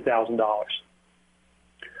 $200,000.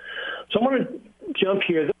 So I'm going to jump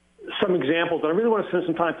here. Some examples. I really want to spend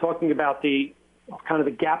some time talking about the kind of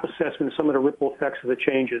the gap assessment and some of the ripple effects of the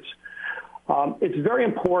changes. It's very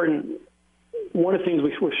important. One of the things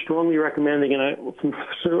we're strongly recommending, and from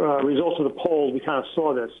results of the polls, we kind of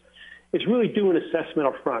saw this. It's really do an assessment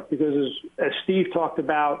up front, because as Steve talked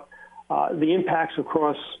about, the impacts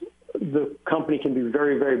across the company can be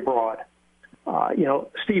very, very broad.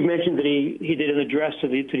 Steve mentioned that he did an address to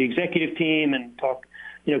the executive team and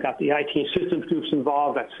got the IT and systems groups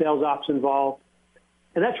involved, got sales ops involved.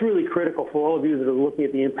 And that's really critical for all of you that are looking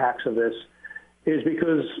at the impacts of this, is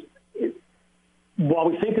because while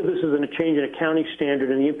we think of this as a change in accounting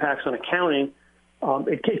standard and the impacts on accounting,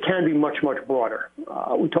 it can be much, much broader.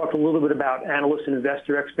 We talked a little bit about analyst and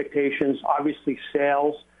investor expectations, obviously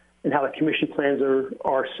sales, and how the commission plans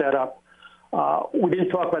are set up. We didn't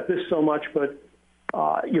talk about this so much, but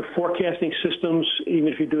your forecasting systems, even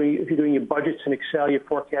if you're doing your budgets in Excel, you're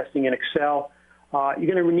forecasting in Excel,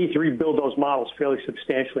 you're going to need to rebuild those models fairly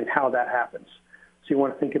substantially, and how that happens. So you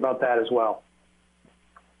want to think about that as well.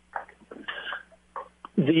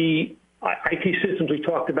 The IT systems we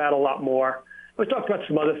talked about a lot more. We talked about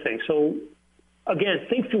some other things. So again,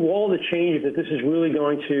 think through all the changes that this is really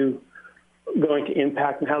going to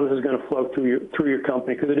impact, and how this is going to flow through your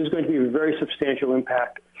company, because it is going to be a very substantial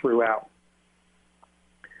impact throughout.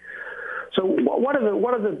 So what is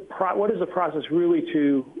the process really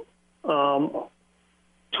to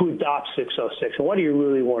adopt 606, and what do you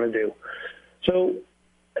really want to do? So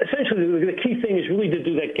essentially, the key thing is really to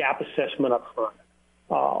do that gap assessment up front.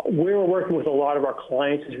 Where we're working with a lot of our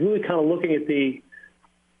clients is really kind of looking at the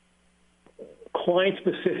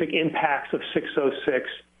client-specific impacts of 606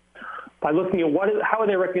 by looking at how are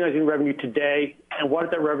they recognizing revenue today, and what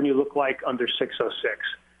does that revenue look like under 606,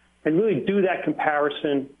 and really do that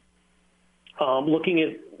comparison, looking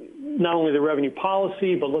at not only the revenue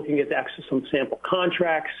policy, but looking at some sample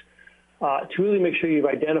contracts to really make sure you've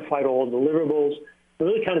identified all the deliverables, and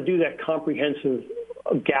really kind of do that comprehensive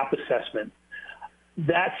gap assessment.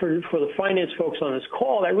 That, for the finance folks on this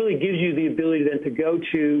call, that really gives you the ability then to go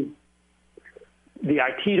to the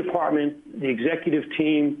IT department, the executive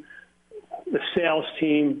team, the sales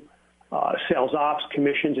team, sales ops,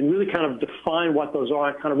 commissions, and really kind of define what those are,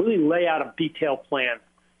 and kind of really lay out a detailed plan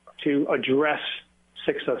to address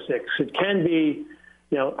 606. It can be,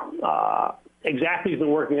 Xactly's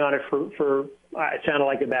been working on it for it sounded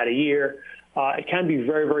like about a year. It can be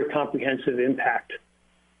very, very comprehensive impact.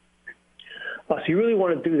 So you really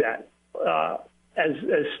want to do that. As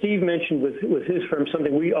Steve mentioned with his firm,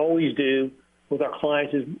 something we always do with our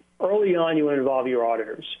clients is early on you want to involve your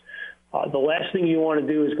auditors. The last thing you want to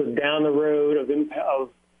do is go down the road of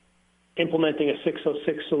implementing a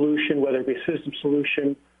 606 solution, whether it be a system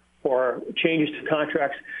solution or changes to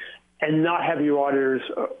contracts, and not have your auditors'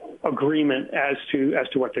 agreement as to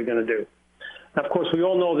what they're going to do. Now, of course, we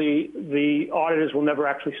all know the auditors will never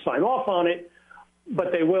actually sign off on it,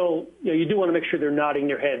 but they will. You do want to make sure they're nodding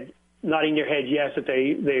their head yes, that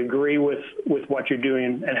they agree with what you're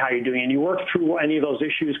doing and how you're doing, and you work through any of those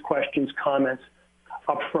issues, questions, comments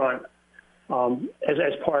up front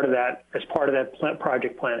as part of that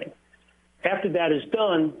project planning. After that is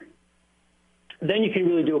done, then you can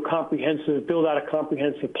really build out a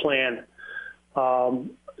comprehensive plan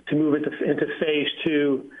to move into phase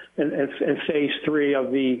 2 and phase 3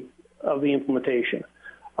 of the implementation.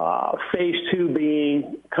 Phase 2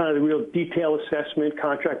 being kind of the real detailed assessment,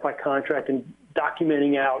 contract by contract, and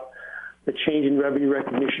documenting out the change in revenue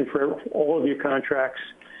recognition for all of your contracts.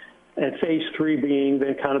 And Phase 3 being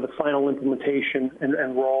then kind of the final implementation and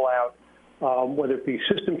rollout, whether it be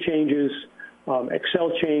system changes,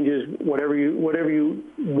 Excel changes, whatever you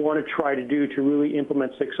want to try to do to really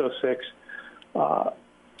implement 606.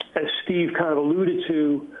 As Steve kind of alluded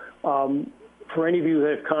to, for any of you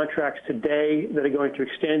that have contracts today that are going to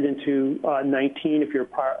extend into 19, if you're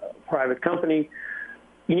a private company,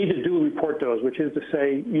 you need to duly report those, which is to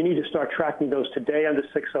say you need to start tracking those today under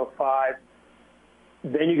 605.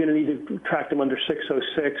 Then you're going to need to track them under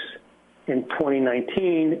 606 in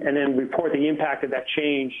 2019, and then report the impact of that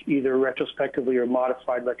change either retrospectively or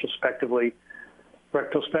modified retrospectively.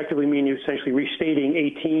 Retrospectively meaning essentially restating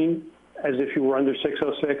 18 as if you were under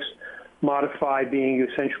 606. Modified being you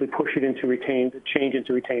essentially push it into change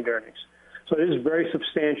into retained earnings. So it is very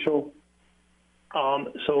substantial. Time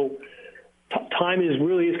is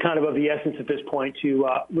kind of the essence at this point to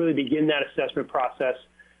really begin that assessment process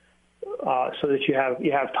so that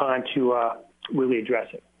you have time to really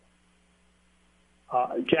address it.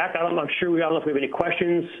 Jack, I don't know if we have any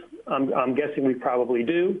questions. I'm guessing we probably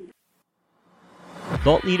do.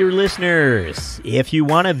 Thought Leader listeners, if you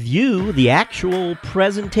want to view the actual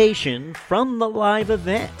presentation from the live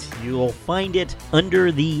event, you'll find it under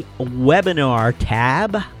the webinar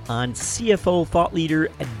tab on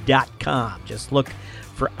CFOThoughtLeader.com. Just look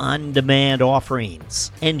for on-demand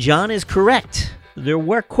offerings. And John is correct. There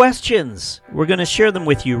were questions. We're going to share them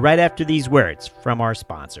with you right after these words from our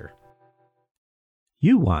sponsor.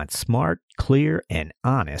 You want smart, clear, and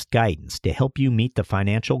honest guidance to help you meet the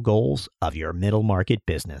financial goals of your middle market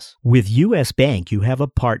business. With U.S. Bank, you have a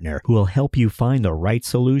partner who will help you find the right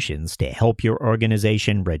solutions to help your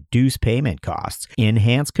organization reduce payment costs,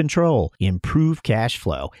 enhance control, improve cash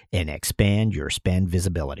flow, and expand your spend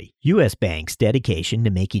visibility. U.S. Bank's dedication to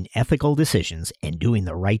making ethical decisions and doing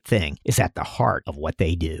the right thing is at the heart of what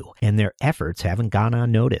they do, and their efforts haven't gone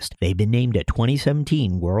unnoticed. They've been named a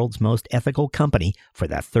 2017 World's Most Ethical Company for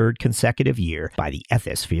the third consecutive year by the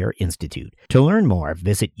Ethisphere Institute. To learn more,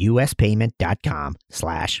 visit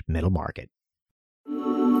uspayment.com/middlemarket.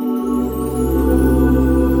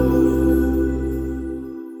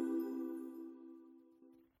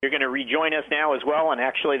 You're going to rejoin us now as well, and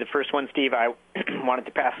actually the first one, Steve, I wanted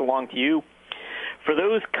to pass along to you. For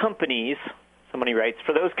those companies, somebody writes,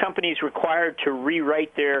 for those companies required to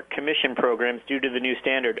rewrite their commission programs due to the new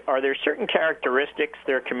standard, are there certain characteristics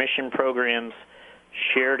their commission programs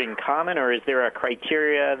shared in common, or is there a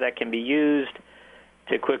criteria that can be used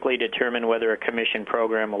to quickly determine whether a commission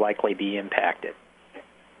program will likely be impacted?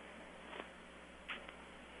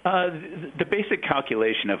 The basic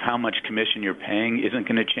calculation of how much commission you're paying isn't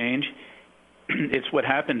going to change. It's what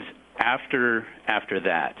happens after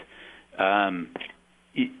that.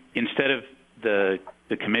 Instead of the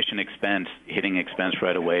commission expense hitting expense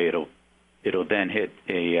right away, it'll then hit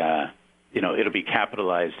it'll be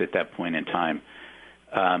capitalized at that point in time.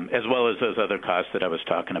 As well as those other costs that I was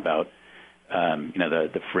talking about,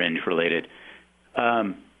 the fringe related.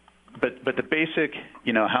 But the basic,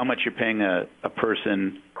 how much you're paying a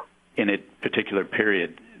person in a particular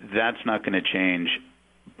period, that's not going to change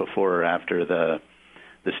before or after the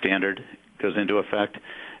standard goes into effect.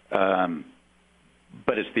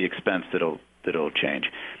 But it's the expense that'll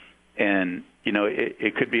change. And,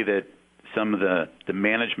 it could be that some of the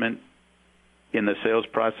management in the sales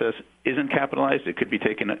process isn't capitalized. It could be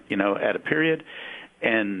taken, at a period,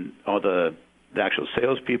 and all the actual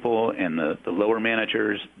salespeople and the lower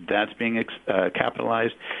managers, that's being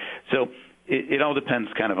capitalized. So it all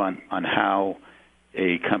depends kind of on how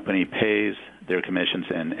a company pays their commissions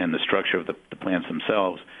and the structure of the plans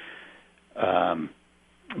themselves.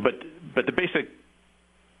 But the basic,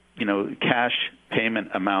 cash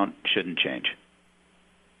payment amount shouldn't change.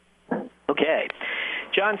 Okay.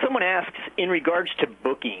 John, someone asks, in regards to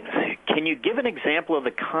bookings, can you give an example of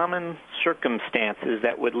the common circumstances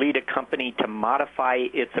that would lead a company to modify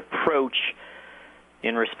its approach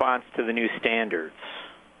in response to the new standards?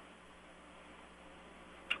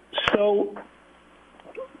 So,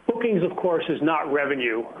 bookings, of course, is not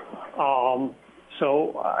revenue. A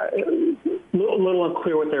little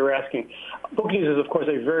unclear what they were asking. Bookings is, of course,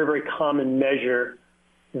 a very, very common measure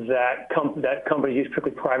that companies use,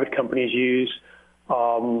 particularly private companies use,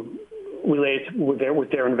 related with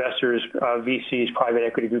their investors, VCs, private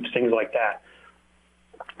equity groups, things like that.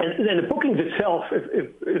 And then the bookings itself,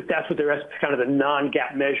 if that's what they're asking, kind of the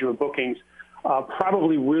non-GAAP measure of bookings,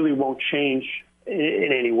 probably really won't change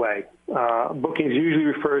in any way. Bookings usually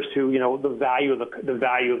refers to the value of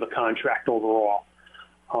the contract overall.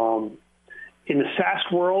 In the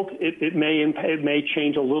SaaS world, it may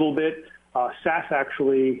change a little bit. SaaS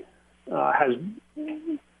actually has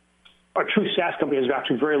a true SaaS company has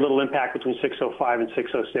actually very little impact between 605 and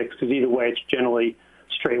 606 because either way, it's generally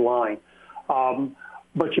straight line.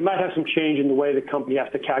 But you might have some change in the way the company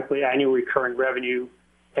has to calculate annual recurring revenue,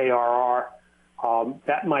 ARR.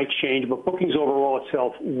 That might change, but bookings overall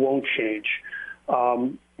itself won't change.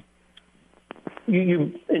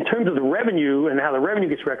 In terms of the revenue and how the revenue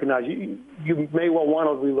gets recognized, you may well want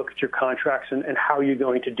to relook at your contracts and how you're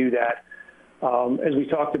going to do that. As we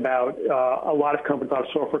talked about, a lot of companies, a lot of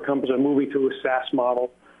software companies are moving to a SaaS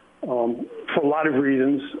model for a lot of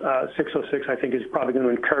reasons. 606, I think, is probably going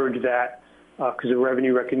to encourage that because the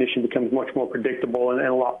revenue recognition becomes much more predictable and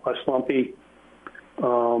a lot less lumpy.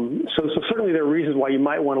 So certainly there are reasons why you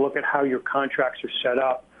might want to look at how your contracts are set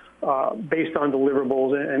up based on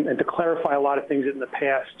deliverables and to clarify a lot of things that in the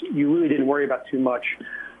past you really didn't worry about too much.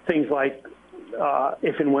 Things like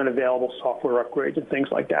if and when available software upgrades and things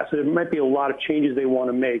like that. So there might be a lot of changes they want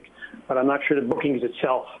to make, but I'm not sure the bookings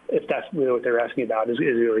itself, if that's really what they're asking about, is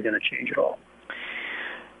really going to change at all.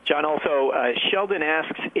 John, also, Sheldon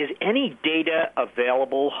asks, is any data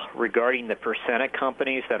available regarding the percent of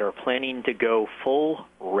companies that are planning to go full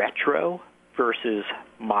retro versus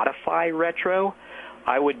modify retro?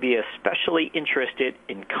 I would be especially interested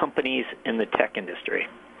in companies in the tech industry.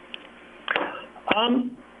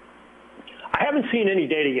 I haven't seen any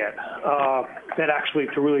data yet that actually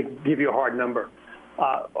to really give you a hard number.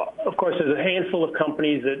 Of course, there's a handful of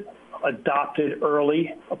companies that adopted early.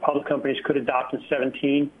 Public companies could adopt in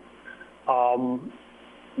 17,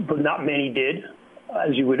 but not many did,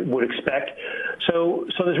 as you would expect. So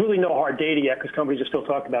there's really no hard data yet because companies are still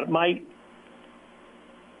talking about it. My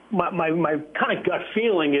kind of gut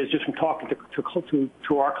feeling is just from talking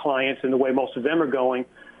to our clients and the way most of them are going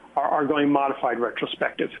modified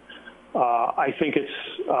retrospective. I think it's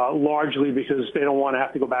largely because they don't want to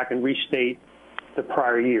have to go back and restate the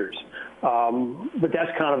prior years. But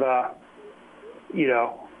that's kind of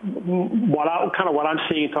what I'm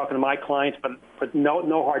seeing talking to my clients, but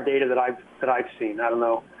no hard data that I've seen. I don't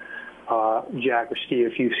know, Jack or Steve,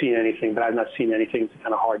 if you've seen anything, but I've not seen anything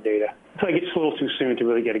kind of hard data. So I think it's a little too soon to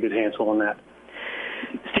really get a good handle on that.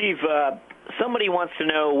 Steve, somebody wants to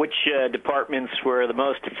know which departments were the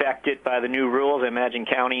most affected by the new rules. I imagine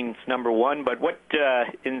accounting's number one, but what,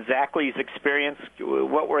 in Xactly's experience,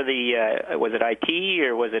 what were was it IT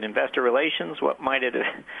or was it investor relations? What might it,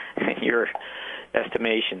 your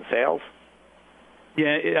estimation, sales?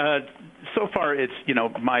 Yeah, so far it's,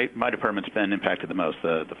 my department's been impacted the most,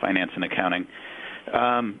 the finance and accounting.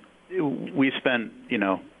 We spent,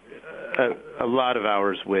 a lot of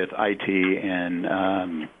hours with IT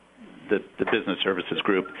and the business services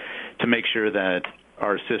group to make sure that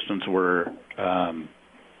our systems were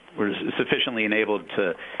sufficiently enabled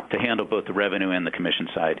to handle both the revenue and the commission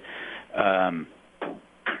side.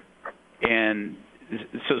 And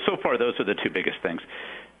so far, those are the two biggest things.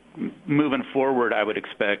 Moving forward, I would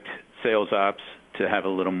expect sales ops to have a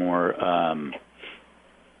little more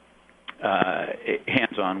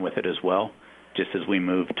hands-on with it as well, just as we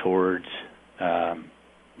move towards,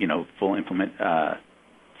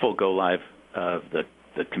 full go live of the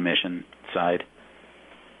commission side.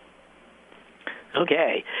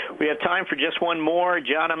 Okay. We have time for just one more.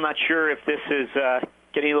 John, I'm not sure if this is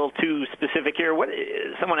getting a little too specific here.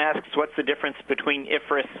 Someone asks, what's the difference between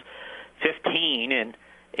IFRS 15 and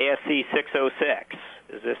ASC 606?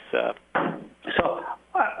 Is this... So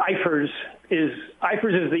IFRS is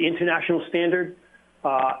the international standard.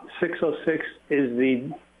 606 is the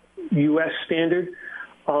U.S. standard.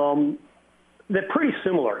 They're pretty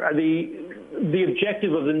similar. The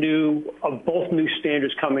objective of both new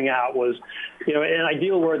standards coming out was, in an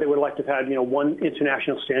ideal world, they would like to have had, one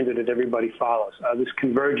international standard that everybody follows. This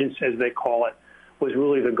convergence, as they call it, was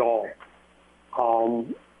really the goal.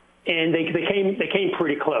 And they came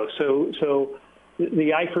pretty close. So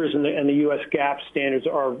the IFRS and the U.S. GAAP standards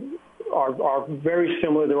are very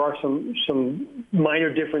similar. There are some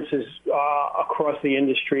minor differences across the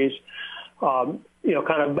industries.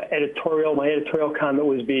 Kind of my editorial comment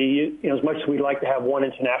would be, as much as we'd like to have one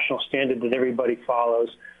international standard that everybody follows,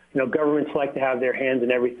 governments like to have their hands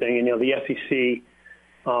in everything, and, the SEC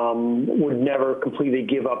would never completely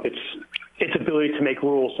give up its ability to make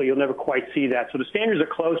rules, so you'll never quite see that. So the standards are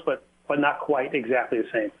close, but not quite exactly the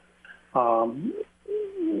same.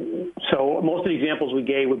 So most of the examples we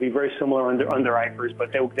gave would be very similar under IFRS,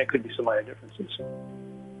 but there could be some minor differences.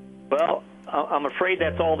 Well, I'm afraid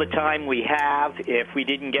that's all the time we have. If we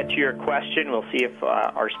didn't get to your question, we'll see if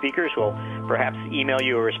our speakers will perhaps email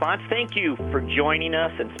you a response. Thank you for joining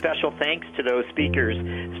us, and special thanks to those speakers,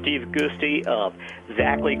 Steve Giusti of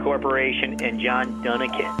Xactly Corporation and John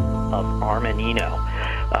Dunican of Armanino.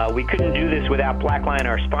 We couldn't do this without Blackline,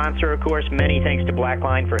 our sponsor, of course. Many thanks to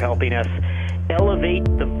Blackline for helping us elevate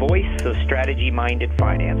the voice of strategy-minded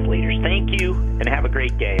finance leaders. Thank you, and have a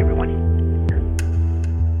great day, everyone.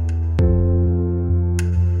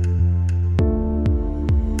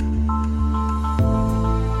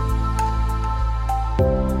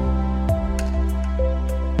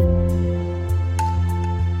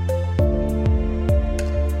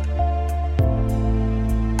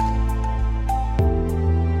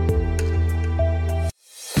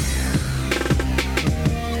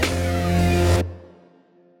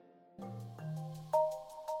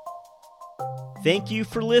 Thank you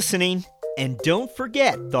for listening, and don't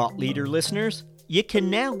forget, Thought Leader listeners, you can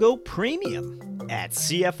now go premium at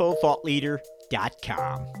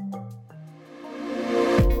CFOThoughtLeader.com.